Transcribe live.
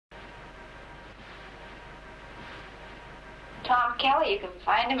Kelly, you can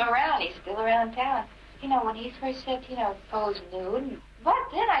find him around. He's still around town. You know, when he first said, you know, pose nude. But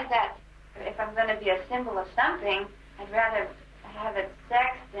then I thought, if I'm going to be a symbol of something, I'd rather have it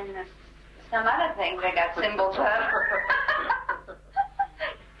sex than some other thing they got symbols of.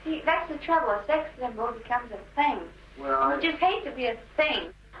 See, that's the trouble. A sex symbol becomes a thing. Well, you just hate to be a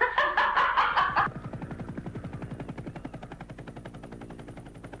thing.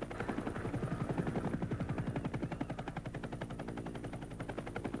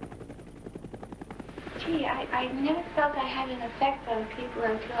 Gee, I never felt I had an effect on people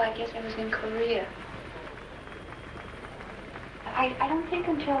until I guess I was in Korea. I don't think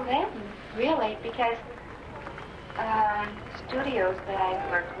until then, really, because studios that I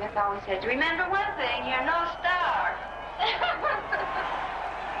worked with always said, remember one thing, you're no star.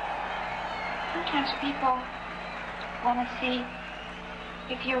 Sometimes people want to see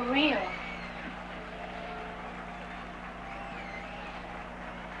if you're real.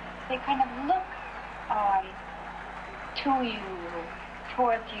 They kind of look to you,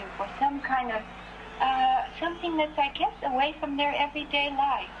 towards you, for some kind of, something that's, I guess, away from their everyday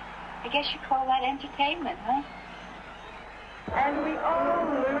life. I guess you call that entertainment, huh? And we all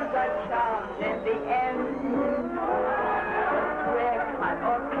lose our charms in the end. We're cut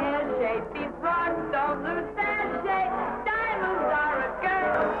or pear-shaped, these rocks don't lose their shape. Diamonds are a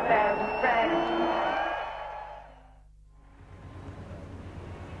girl's best friend.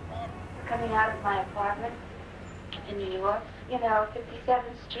 Coming out of my apartment in New York, you know,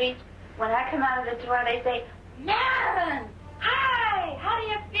 57th Street, when I come out of the door, they say, Marilyn, hi, how do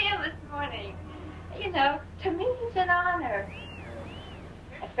you feel this morning? You know, to me, it's an honor.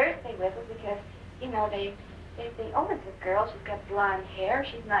 At first they whistle because, you know, they think, oh, it's a girl, she's got blonde hair,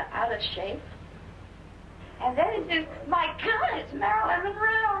 she's not out of shape. And then it's just, my God, it's Marilyn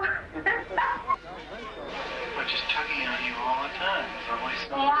Monroe. They're just tugging on you all the time.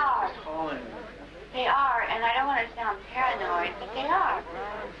 They are. They are, and I don't want to sound paranoid, but they are.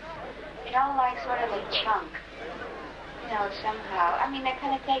 They don't like sort of a chunk, you know, somehow. I mean, they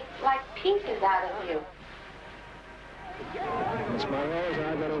kind of take, like, pieces out of you. Miss Monroe,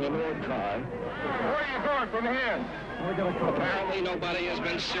 I got a remote car. Where are you going from here? We're going to go. Apparently nobody has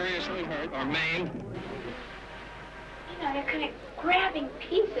been seriously hurt or maimed. You know, they're kind of grabbing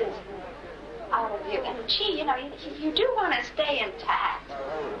pieces out of you. And gee, you know, you do want to stay intact.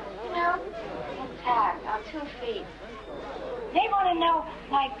 You know, intact, on 2 feet. They want to know,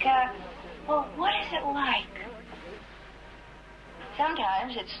 like, well, what is it like?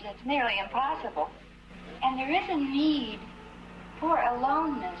 Sometimes it's nearly impossible. And there is a need for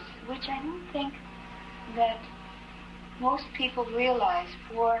aloneness, which I don't think that most people realize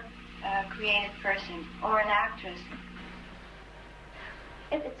for a creative person or an actress.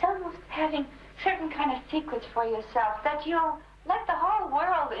 It's almost having certain kind of secrets for yourself that you'll let the whole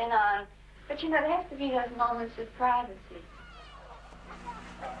world in on. But, you know, there has to be those moments of privacy.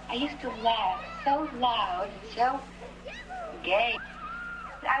 I used to laugh so loud and so gay.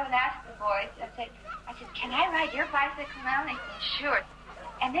 I would ask the boys, I said, can I ride your bicycle now? And they said, sure.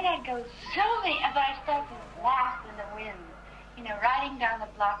 And then I'd go zooming, but I'd start to laugh in the wind, you know, riding down the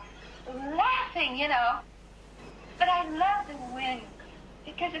block, laughing, you know. But I loved the wind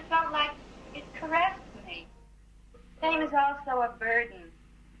because it felt like it caressed me. Fame is also a burden.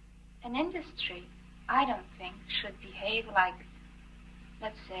 An industry, I don't think, should behave like,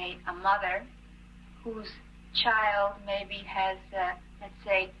 let's say, a mother whose child maybe has,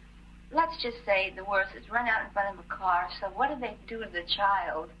 let's just say the worst is run out in front of a car. So what do they do to the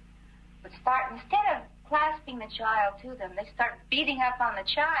child? But instead of clasping the child to them, they start beating up on the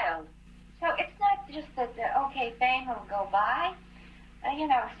child. So it's not just that, okay, fame will go by. You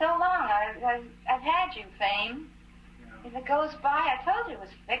know, so long, I've had you, fame. If it goes by, I told you it was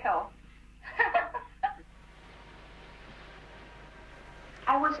fickle.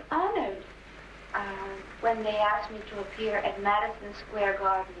 I was honored when they asked me to appear at Madison Square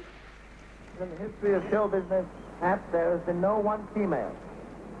Garden. In the history of show business, perhaps there has been no one female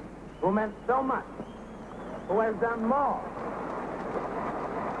who meant so much, who has done more.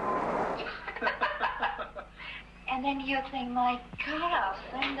 And then you think, my God, I'll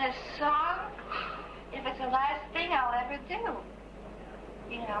sing this song if it's the last thing I'll ever do.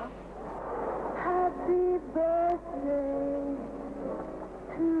 You know? Happy birthday